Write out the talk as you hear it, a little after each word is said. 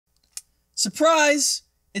Surprise!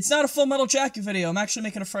 It's not a Full Metal Jacket video. I'm actually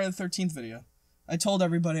making a Friday the 13th video. I told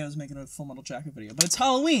everybody I was making a Full Metal Jacket video, but it's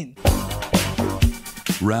Halloween.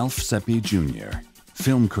 Ralph Sepe Jr.,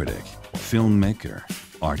 film critic, filmmaker,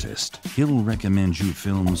 artist. He'll recommend you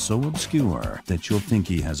films so obscure that you'll think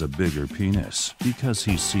he has a bigger penis because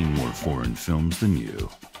he's seen more foreign films than you.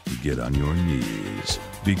 Get on your knees,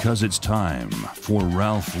 because it's time for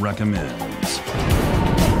Ralph Recommends.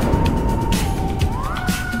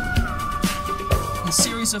 The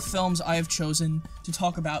series of films I have chosen to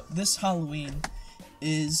talk about this Halloween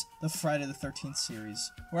is the Friday the 13th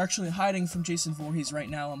series. We're actually hiding from Jason Voorhees right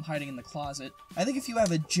now. I'm hiding in the closet. I think if you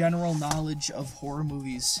have a general knowledge of horror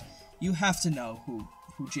movies, you have to know who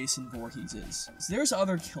Jason Voorhees is. So there's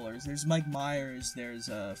other killers. There's Mike Myers. There's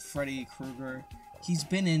Freddy Krueger. He's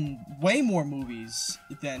been in way more movies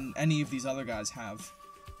than any of these other guys have.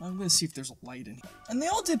 I'm gonna see if there's a light in here. And they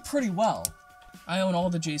all did pretty well. I own all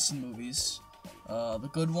the Jason movies. The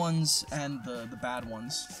good ones and the bad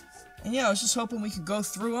ones. And yeah, I was just hoping we could go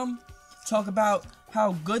through them, talk about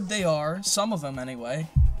how good they are, some of them anyway,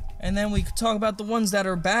 and then we could talk about the ones that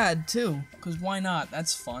are bad too, because why not?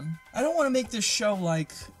 That's fun. I don't want to make this show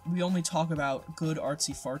like we only talk about good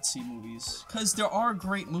artsy-fartsy movies, because there are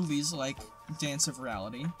great movies like Dance of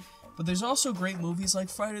Reality, but there's also great movies like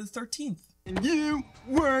Friday the 13th. And you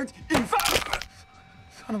weren't invited.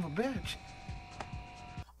 Son of a bitch.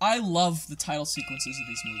 I love the title sequences of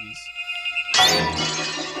these movies.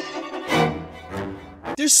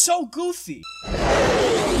 They're so goofy.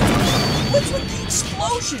 What's with the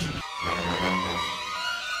explosion?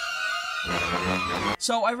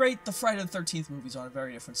 So I rate the Friday the 13th movies on a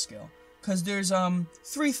very different scale. Because there's,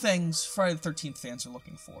 three things Friday the 13th fans are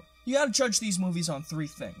looking for. You gotta judge these movies on three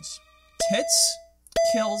things. Tits,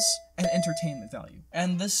 kills, and entertainment value.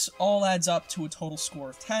 And this all adds up to a total score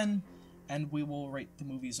of 10, and we will rate the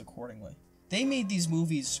movies accordingly. They made these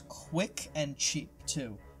movies quick and cheap,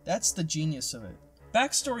 too. That's the genius of it.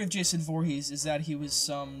 Backstory of Jason Voorhees is that he was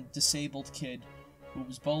some disabled kid who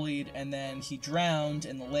was bullied, and then he drowned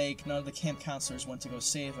in the lake. None of the camp counselors went to go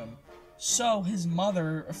save him. So his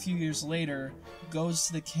mother, a few years later, goes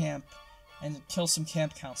to the camp and kills some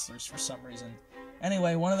camp counselors for some reason.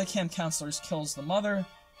 Anyway, one of the camp counselors kills the mother,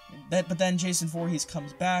 but then Jason Voorhees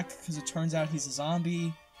comes back because it turns out he's a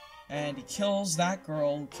zombie, and he kills that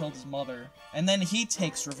girl who killed his mother, and then he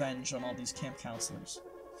takes revenge on all these camp counselors.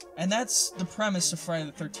 And that's the premise of Friday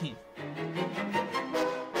the 13th.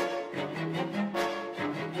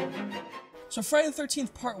 So Friday the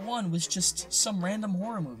 13th Part 1 was just some random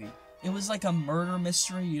horror movie. It was like a murder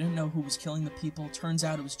mystery. You didn't know who was killing the people. Turns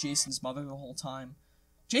out it was Jason's mother the whole time.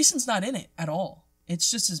 Jason's not in it at all. It's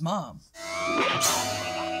just his mom.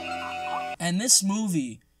 And this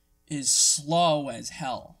movie is slow as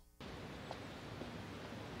hell.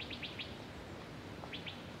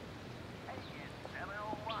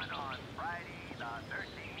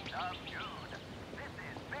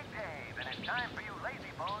 Time for you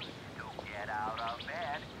lazy bones to get out of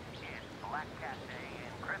bed. It's Black Cat Day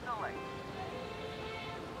in Crystal Lake.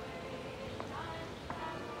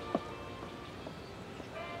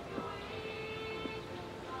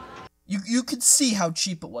 You could see how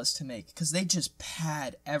cheap it was to make, because they just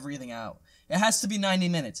pad everything out. It has to be 90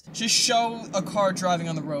 minutes. Just show a car driving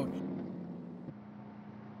on the road.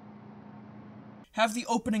 Have the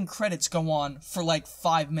opening credits go on for like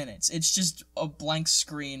 5 minutes. It's just a blank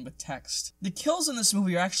screen with text. The kills in this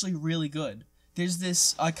movie are actually really good. There's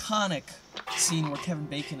this iconic scene where Kevin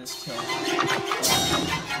Bacon is killed.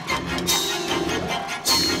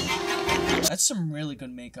 That's some really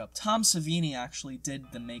good makeup. Tom Savini actually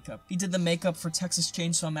did the makeup. He did the makeup for Texas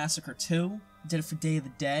Chainsaw Massacre 2. He did it for Day of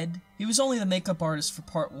the Dead. He was only the makeup artist for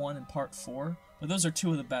Part 1 and Part 4, but those are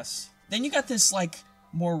two of the best. Then you got this, like,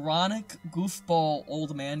 moronic, goofball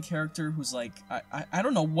old man character who's like, I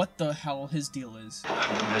don't know what the hell his deal is.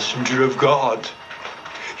 I'm the messenger of God.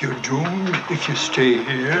 You're doomed if you stay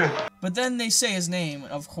here. But then they say his name,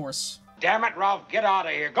 of course. Damn it, Ralph, get out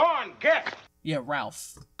of here. Go on, get! Yeah,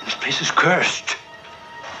 Ralph. This place is cursed.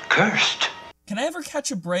 Cursed. Can I ever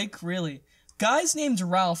catch a break? Really? Guys named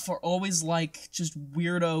Ralph are always like just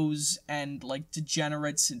weirdos and like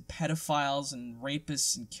degenerates and pedophiles and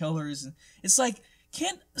rapists and killers. And it's like,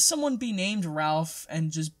 can't someone be named Ralph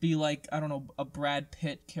and just be like, I don't know, a Brad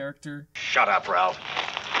Pitt character? Shut up, Ralph.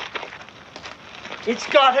 It's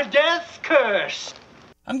got a death curse.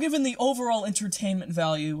 I'm giving the overall entertainment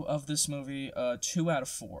value of this movie 2 out of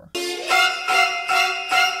 4.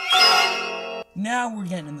 Now we're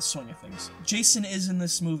getting in the swing of things. Jason is in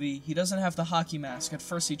this movie. He doesn't have the hockey mask. At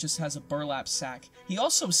first he just has a burlap sack. He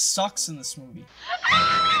also sucks in this movie.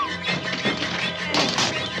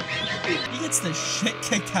 He gets the shit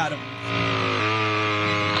kicked out of him.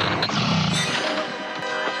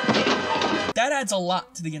 That adds a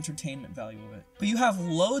lot to the entertainment value of it. But you have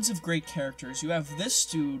loads of great characters. You have this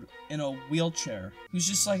dude in a wheelchair who's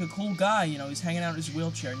just like a cool guy, you know, he's hanging out in his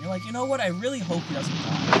wheelchair, and you're like, you know what, I really hope he doesn't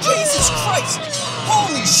die. Jesus Christ!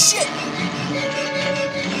 Holy shit!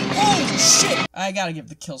 Holy shit! I gotta give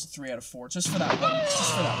the kills a 3 out of 4, just for that one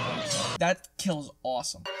kill. That kill is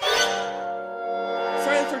awesome.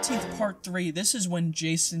 Friday the 13th Part 3, this is when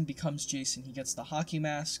Jason becomes Jason. He gets the hockey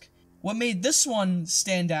mask. What made this one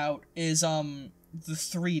stand out is, the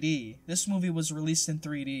 3D. This movie was released in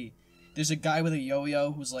 3D. There's a guy with a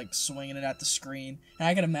yo-yo who's, like, swinging it at the screen, and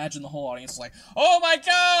I can imagine the whole audience is like, oh my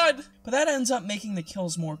god! But that ends up making the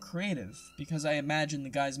kills more creative, because I imagine the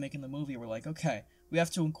guys making the movie were like, okay, we have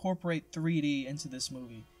to incorporate 3D into this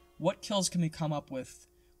movie. What kills can we come up with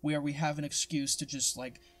where we have an excuse to just,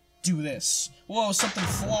 like, do this? Whoa, something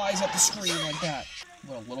flies at the screen like that.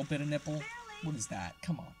 What, a little bit of nipple? What is that?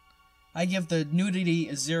 Come on. I give the nudity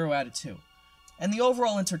a 0 out of 2. And the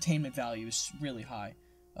overall entertainment value is really high.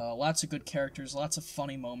 Lots of good characters, lots of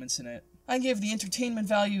funny moments in it. I give the entertainment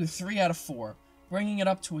value a 3 out of 4, bringing it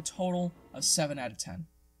up to a total of 7 out of 10.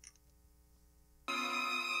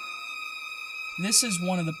 This is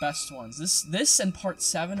one of the best ones. This and Part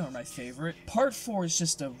 7 are my favorite. Part 4 is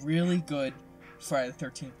just a really good Friday the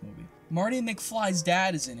 13th movie. Marty McFly's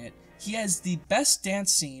dad is in it. He has the best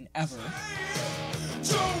dance scene ever.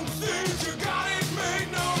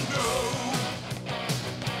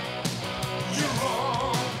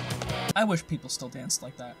 I wish people still danced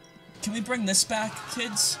like that. Can we bring this back,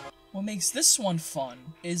 kids? What makes this one fun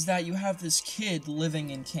is that you have this kid living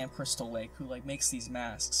in Camp Crystal Lake who, like, makes these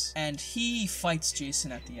masks. And he fights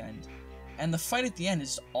Jason at the end. And the fight at the end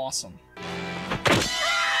is awesome.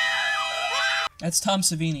 That's Tom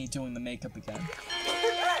Savini doing the makeup again.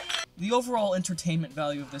 The overall entertainment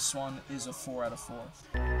value of this one is a 4 out of 4.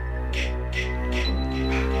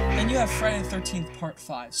 Then you have Friday the 13th Part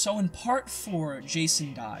 5. So in Part 4,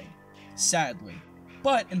 Jason died. Sadly.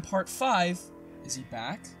 But in Part 5, is he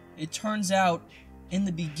back? It turns out, in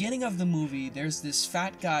the beginning of the movie, there's this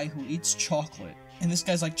fat guy who eats chocolate. And this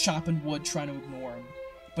guy's like chopping wood trying to ignore him.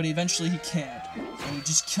 But eventually he can't. And he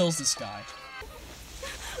just kills this guy.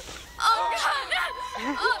 Oh, God!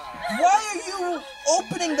 Why are you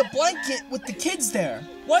opening the blanket with the kids there?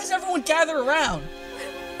 Why does everyone gather around?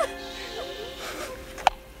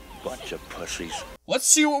 Bunch of pussies. Let's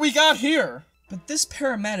see what we got here. But this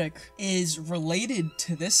paramedic is related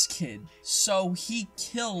to this kid, so he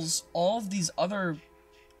kills all of these other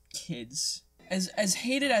kids. As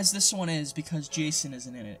hated as this one is, because Jason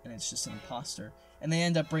isn't in it, and it's just an imposter, and they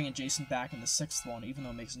end up bringing Jason back in the 6th one, even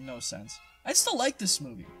though it makes no sense. I still like this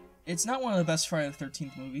movie. It's not one of the best Friday the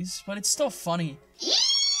 13th movies, but it's still funny.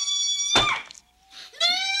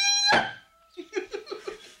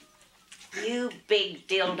 You big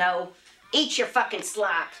dildo. Eat your fucking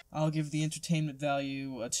slop. I'll give the entertainment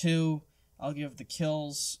value a 2. I'll give the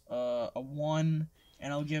kills a 1.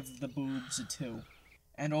 And I'll give the boobs a 2.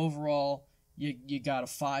 And overall, you got a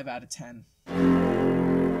 5 out of 10.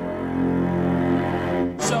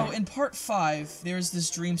 So, in Part 5, there's this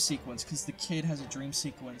dream sequence, because the kid has a dream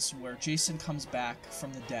sequence where Jason comes back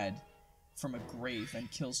from the dead, from a grave, and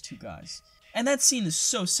kills 2 guys. And that scene is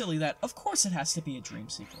so silly that, of course it has to be a dream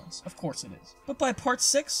sequence. Of course it is. But by Part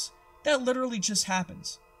 6, that literally just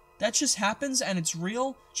happens. That just happens, and it's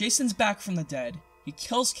real. Jason's back from the dead. He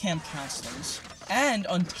kills camp counselors. And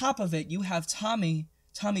on top of it, you have Tommy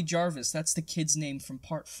Jarvis. That's the kid's name from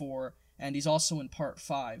Part 4, and he's also in Part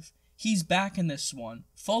 5. He's back in this one,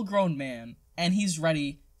 full-grown man, and he's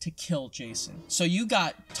ready to kill Jason. So you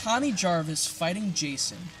got Tommy Jarvis fighting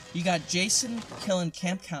Jason. You got Jason killing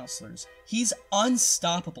camp counselors. He's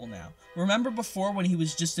unstoppable now. Remember before when he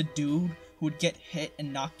was just a dude who would get hit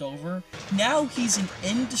and knocked over? Now he's an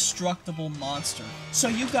indestructible monster. So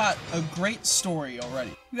you got a great story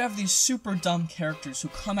already. You have these super dumb characters who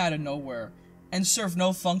come out of nowhere and serve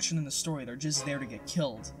no function in the story. They're just there to get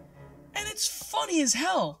killed. And it's funny as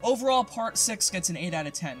hell! Overall, Part 6 gets an 8 out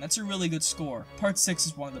of 10. That's a really good score. Part 6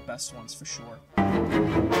 is one of the best ones for sure.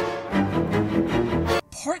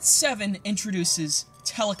 Part 7 introduces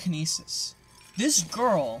telekinesis. This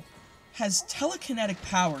girl has telekinetic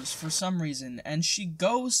powers for some reason, and she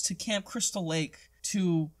goes to Camp Crystal Lake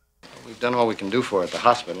to... We've done all we can do for her at the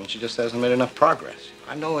hospital, and she just hasn't made enough progress.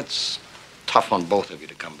 I know it's tough on both of you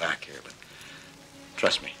to come back here, but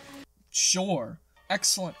trust me. Sure.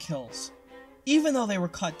 Excellent kills, even though they were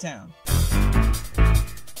cut down.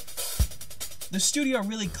 The studio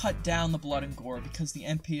really cut down the blood and gore because the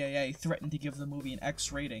MPAA threatened to give the movie an X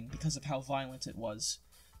rating because of how violent it was.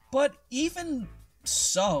 But even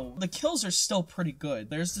so, the kills are still pretty good.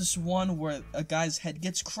 There's this one where a guy's head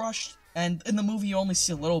gets crushed, and in the movie you only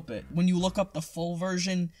see a little bit. When you look up the full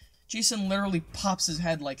version, Jason literally pops his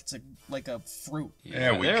head like it's a fruit. Yeah,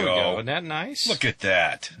 there we go. Isn't that nice? Look at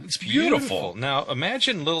that. It's beautiful. Now,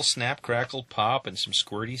 imagine little snap, crackle, pop, and some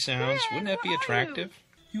squirty sounds. Wouldn't that be attractive?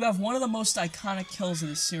 You have one of the most iconic kills of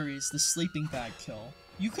the series, the sleeping bag kill.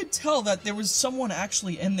 You could tell that there was someone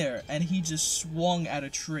actually in there, and he just swung at a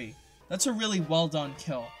tree. That's a really well done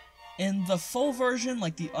kill. In the full version,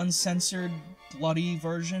 like the uncensored, bloody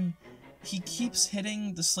version, he keeps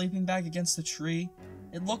hitting the sleeping bag against the tree.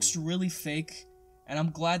 It looks really fake, and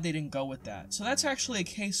I'm glad they didn't go with that. So that's actually a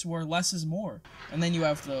case where less is more. And then you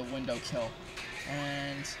have the window kill.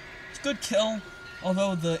 And it's a good kill,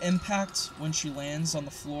 although the impact when she lands on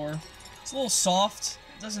the floor, it's a little soft.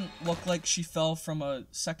 It doesn't look like she fell from a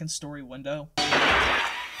second-story window.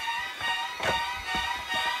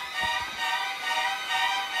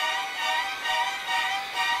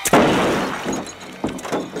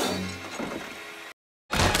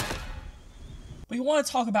 But you want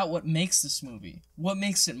to talk about what makes this movie. What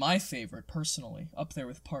makes it my favorite, personally, up there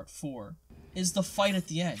with Part 4, is the fight at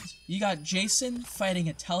the end. You got Jason fighting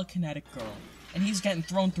a telekinetic girl, and he's getting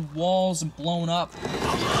thrown through walls and blown up.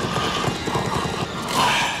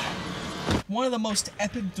 One of the most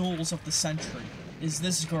epic duels of the century is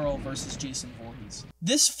this girl versus Jason Voorhees.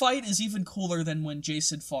 This fight is even cooler than when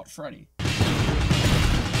Jason fought Freddy.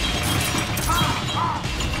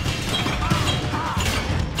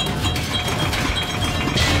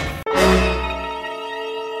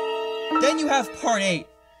 Then you have Part 8,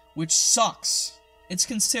 which sucks. It's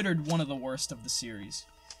considered one of the worst of the series.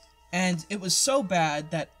 And it was so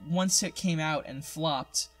bad that once it came out and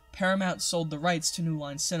flopped, Paramount sold the rights to New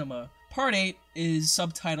Line Cinema. Part 8 is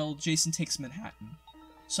subtitled Jason Takes Manhattan.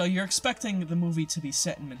 So you're expecting the movie to be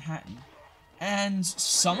set in Manhattan. And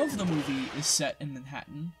some of the movie is set in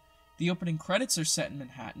Manhattan. The opening credits are set in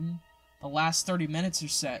Manhattan. The last 30 minutes are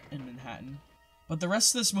set in Manhattan. But the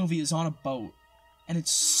rest of this movie is on a boat. And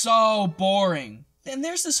it's so boring. And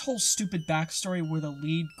there's this whole stupid backstory where the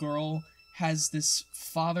lead girl has this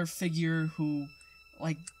father figure who,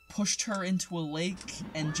 like, pushed her into a lake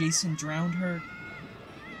and Jason drowned her.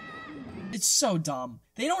 It's so dumb.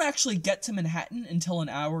 They don't actually get to Manhattan until an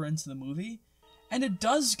hour into the movie. And it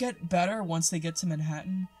does get better once they get to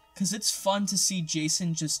Manhattan, because it's fun to see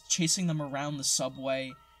Jason just chasing them around the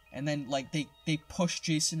subway, and then, like, they push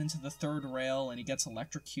Jason into the third rail and he gets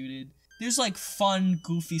electrocuted. There's, like, fun,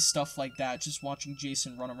 goofy stuff like that, just watching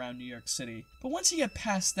Jason run around New York City. But once you get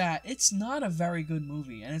past that, it's not a very good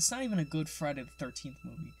movie, and it's not even a good Friday the 13th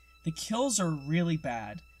movie. The kills are really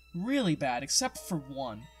bad, except for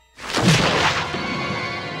one.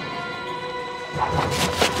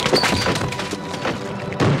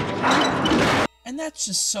 And that's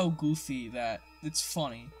just so goofy that it's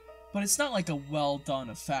funny. But it's not like a well-done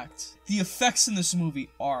effect. The effects in this movie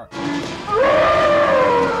are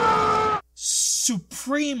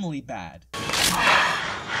supremely bad.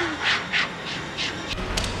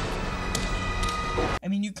 I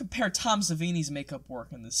mean, you compare Tom Savini's makeup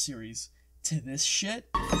work in this series to this shit.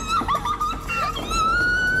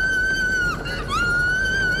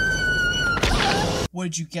 What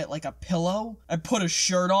did you get, like a pillow? I put a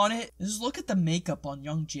shirt on it? Just look at the makeup on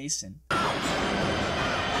young Jason.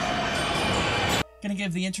 Gonna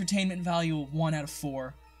give the entertainment value a 1 out of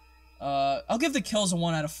 4. I'll give the kills a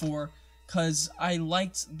 1 out of 4, because I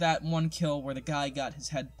liked that one kill where the guy got his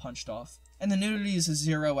head punched off. And the nudity is a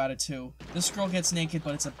 0 out of 2. This girl gets naked,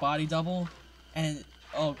 but it's a body double, and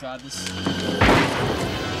oh god, this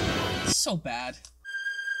is so bad.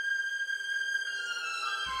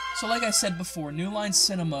 So like I said before, New Line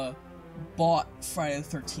Cinema bought Friday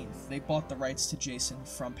the 13th. They bought the rights to Jason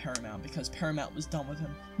from Paramount because Paramount was done with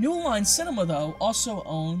him. New Line Cinema, though, also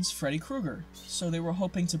owns Freddy Krueger, so they were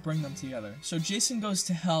hoping to bring them together. So Jason Goes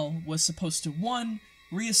to Hell was supposed to, 1,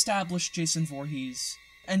 re-establish Jason Voorhees,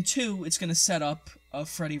 and 2, it's going to set up a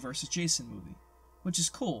Freddy vs. Jason movie, which is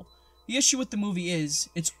cool. The issue with the movie is,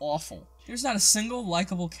 it's awful. There's not a single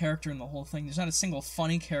likable character in the whole thing. There's not a single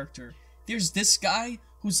funny character. There's this guy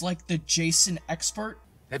who's like the Jason expert.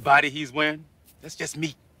 That body he's wearing, that's just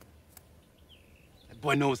meat. That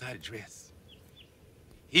boy knows how to dress.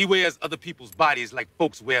 He wears other people's bodies like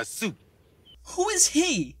folks wear a suit. Who is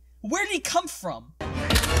he? Where did he come from?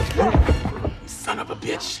 Son of a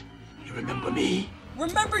bitch. You remember me?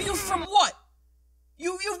 Remember you from what?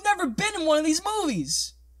 You've never been in one of these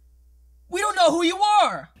movies. We don't know who you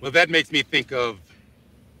are. Well, that makes me think of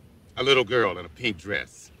a little girl in a pink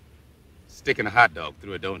dress, sticking a hot dog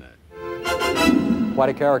through a donut. Quite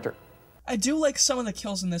a character. I do like some of the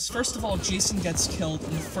kills in this. First of all, Jason gets killed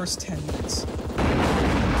in the first 10 minutes.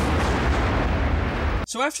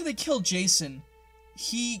 So after they kill Jason,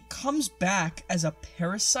 he comes back as a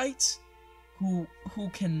parasite who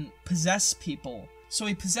can possess people. So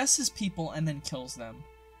he possesses people and then kills them.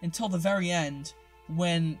 Until the very end,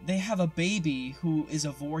 when they have a baby who is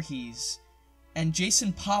a Voorhees, and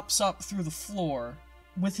Jason pops up through the floor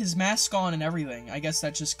with his mask on and everything. I guess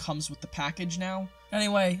that just comes with the package now.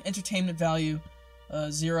 Anyway, entertainment value,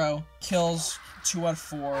 0. Kills, 2 out of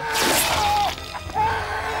 4.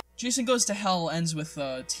 Jason Goes to Hell ends with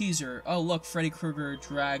a teaser. Oh look, Freddy Krueger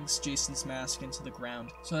drags Jason's mask into the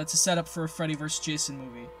ground. So that's a setup for a Freddy vs. Jason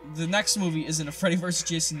movie. The next movie isn't a Freddy vs.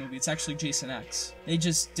 Jason movie, it's actually Jason X. They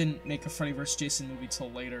just didn't make a Freddy vs. Jason movie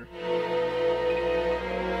till later.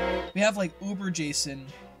 We have like Uber Jason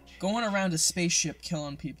going around a spaceship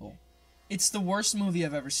killing people. It's the worst movie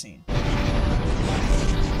I've ever seen.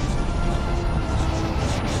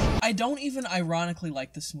 I don't even ironically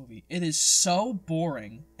like this movie. It is so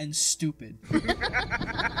boring and stupid.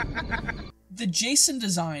 The Jason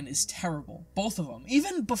design is terrible. Both of them.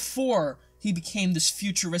 Even before he became this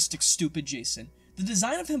futuristic, stupid Jason. The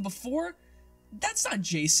design of him before, that's not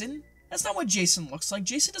Jason. That's not what Jason looks like.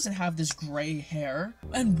 Jason doesn't have this gray hair.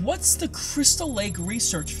 And what's the Crystal Lake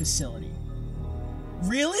Research Facility?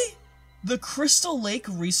 Really? The Crystal Lake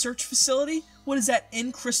Research Facility? What is that,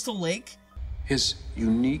 in Crystal Lake? His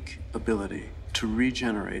unique ability to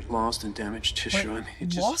regenerate lost and damaged tissue.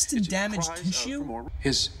 Wait, lost and damaged tissue?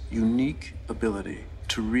 His unique ability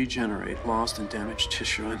to regenerate lost and damaged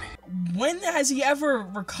tissue. When has he ever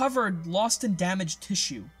recovered lost and damaged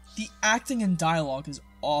tissue? The acting and dialogue is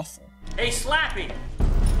awful. Hey, Slappy!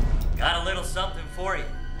 Got a little something for you.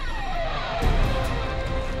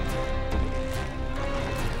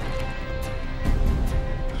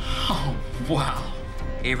 Oh, wow.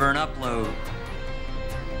 Gave her an upload.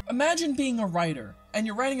 Imagine being a writer, and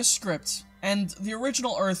you're writing a script, and the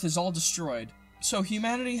original Earth is all destroyed, so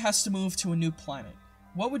humanity has to move to a new planet.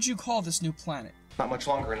 What would you call this new planet? Not much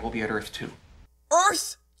longer and we'll be at Earth 2.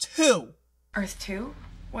 Earth 2! Earth 2?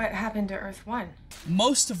 What happened to Earth 1?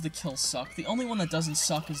 Most of the kills suck. The only one that doesn't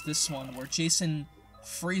suck is this one, where Jason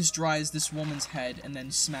freeze-dries this woman's head and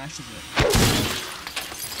then smashes it.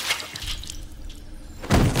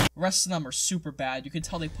 The rest of them are super bad. You can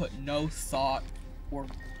tell they put no thought or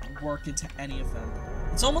work into any of them.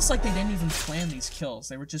 It's almost like they didn't even plan these kills.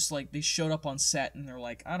 They were just like, they showed up on set and they're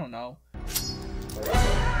like, I don't know.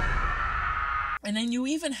 And then you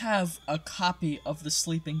even have a copy of the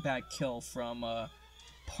sleeping bag kill from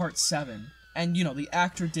part 7. And you know, the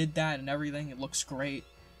actor did that and everything. It looks great.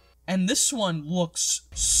 And this one looks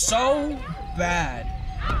so bad.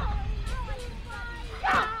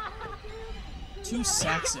 Two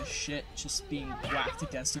sacks of shit just being whacked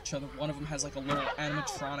against each other. One of them has like a little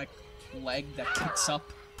animatronic leg that kicks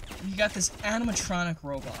up. You got this animatronic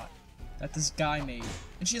robot that this guy made.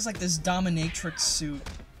 And she has like this dominatrix suit.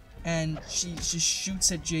 And she just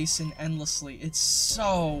shoots at Jason endlessly. It's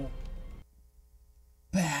so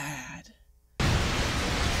bad.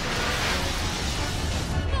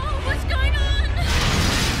 What's going on?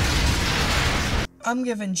 I'm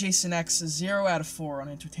giving Jason X a 0 out of 4 on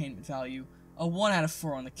entertainment value, a 1 out of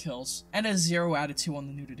 4 on the kills, and a 0 out of 2 on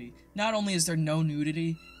the nudity. Not only is there no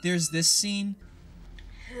nudity, there's this scene.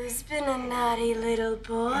 Who's been a naughty little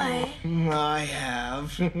boy? I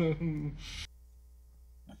have.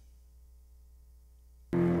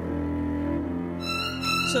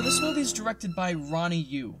 So this movie is directed by Ronnie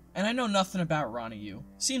Yu, and I know nothing about Ronnie Yu.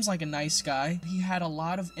 Seems like a nice guy. He had a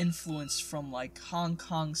lot of influence from like Hong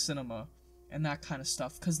Kong cinema and that kind of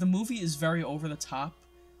stuff, because the movie is very over the top.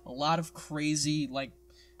 A lot of crazy like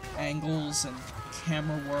angles and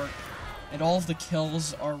camera work, and all of the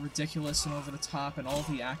kills are ridiculous and over the top, and all of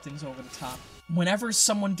the acting's over the top. Whenever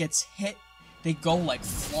someone gets hit, they go like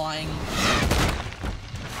flying.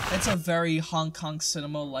 It's a very Hong Kong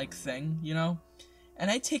cinema-like thing, you know? And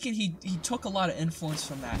I take it he took a lot of influence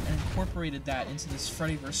from that and incorporated that into this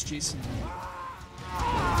Freddy vs. Jason movie.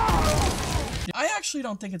 I actually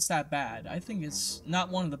don't think it's that bad. I think it's not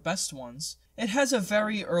one of the best ones. It has a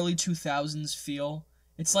very early 2000s feel.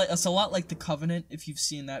 It's a lot like The Covenant, if you've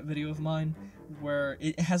seen that video of mine, where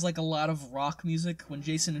it has like a lot of rock music. When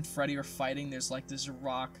Jason and Freddy are fighting, there's like this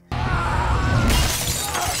rock.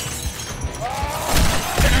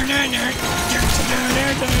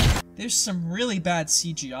 There's some really bad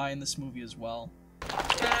CGI in this movie as well.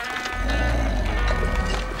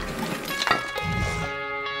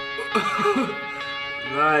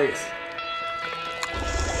 Nice.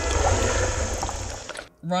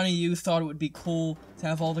 Ronnie, you thought it would be cool to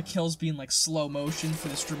have all the kills be in like slow motion for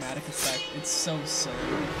this dramatic effect. It's so silly.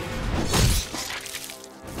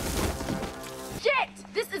 Shit!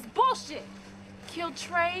 This is bullshit! Killed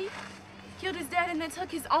Trey, killed his dad, and then took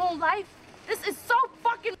his own life. This is so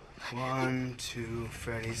fucking... 1, 2,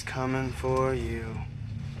 Freddy's coming for you.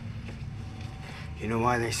 You know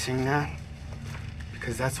why they sing that?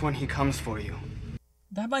 Because that's when he comes for you.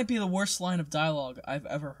 That might be the worst line of dialogue I've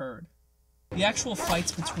ever heard. The actual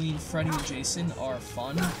fights between Freddy and Jason are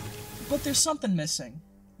fun, but there's something missing.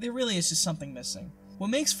 There really is just something missing. What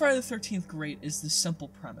makes Friday the 13th great is this simple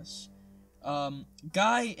premise.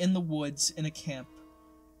 Guy in the woods in a camp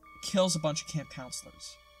kills a bunch of camp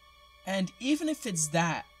counselors. And even if it's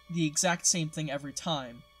the exact same thing every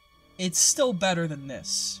time, it's still better than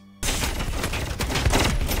this.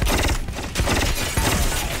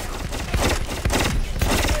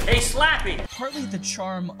 Hey, Slappy! Partly the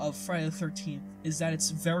charm of Friday the 13th is that it's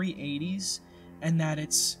very 80s, and that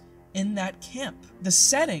it's in that camp. The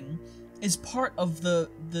setting is part of the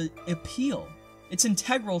appeal. It's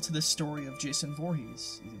integral to the story of Jason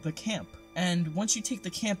Voorhees, the camp. And once you take the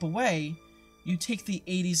camp away, you take the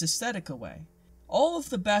 80s aesthetic away. All of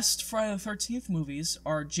the best Friday the 13th movies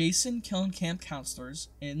are Jason killing camp counselors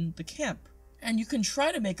in the camp. And you can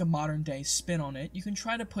try to make a modern day spin on it. You can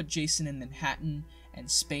try to put Jason in Manhattan and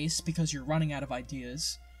space because you're running out of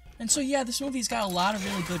ideas. And so yeah, this movie's got a lot of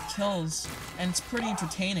really good kills, and it's pretty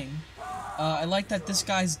entertaining. I like that this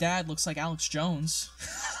guy's dad looks like Alex Jones.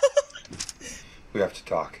 We have to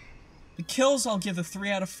talk. The kills I'll give a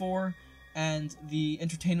 3 out of 4, and the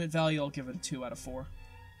entertainment value I'll give it a 2 out of 4.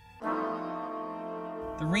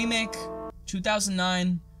 The remake,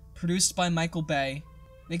 2009, produced by Michael Bay.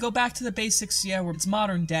 They go back to the basics, yeah, where it's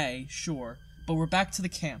modern day, sure, but we're back to the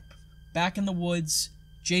camp. Back in the woods,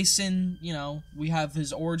 Jason, you know, we have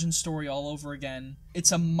his origin story all over again.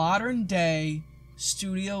 It's a modern day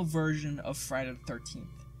studio version of Friday the 13th,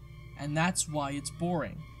 and that's why it's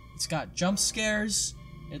boring. It's got jump scares,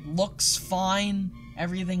 it looks fine,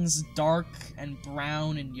 everything's dark and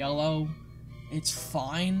brown and yellow. It's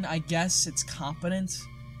fine, I guess, it's competent,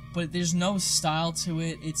 but there's no style to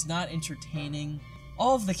it, it's not entertaining.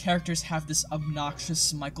 All of the characters have this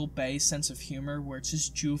obnoxious Michael Bay sense of humor where it's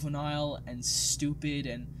just juvenile and stupid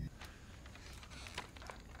and...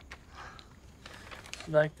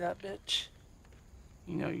 You like that, bitch?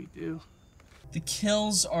 You know you do. The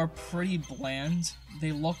kills are pretty bland.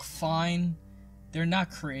 They look fine. They're not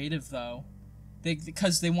creative, though.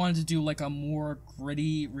 Because they wanted to do like a more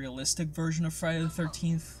gritty, realistic version of Friday the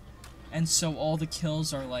 13th. And so all the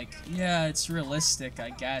kills are like, yeah, it's realistic, I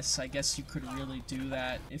guess. I guess you could really do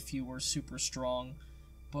that if you were super strong.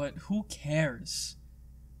 But who cares?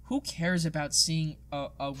 Who cares about seeing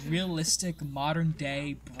a realistic,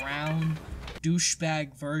 modern-day, brown,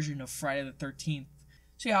 douchebag version of Friday the 13th?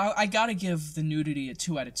 So yeah, I gotta give the nudity a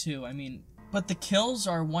 2 out of 2. I mean, but the kills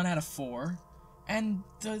are 1 out of 4. And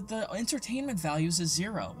the entertainment value is a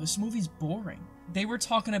 0. This movie's boring. They were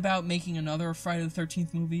talking about making another Friday the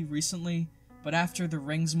 13th movie recently, but after the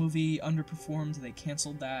Rings movie underperformed, they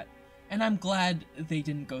canceled that. And I'm glad they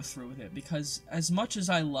didn't go through with it, because as much as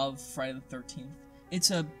I love Friday the 13th,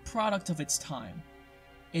 it's a product of its time.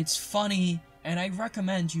 It's funny, and I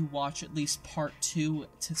recommend you watch at least part 2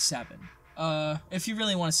 to 7. If you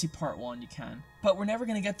really want to see part 1, you can. But we're never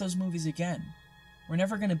going to get those movies again. We're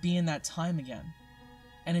never going to be in that time again.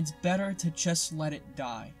 And it's better to just let it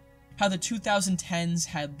die. How the 2010s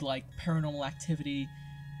had, like, Paranormal Activity,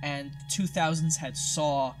 and the 2000s had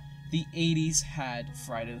Saw, the 80s had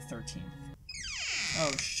Friday the 13th.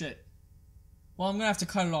 Oh, shit. Well, I'm gonna have to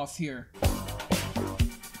cut it off here.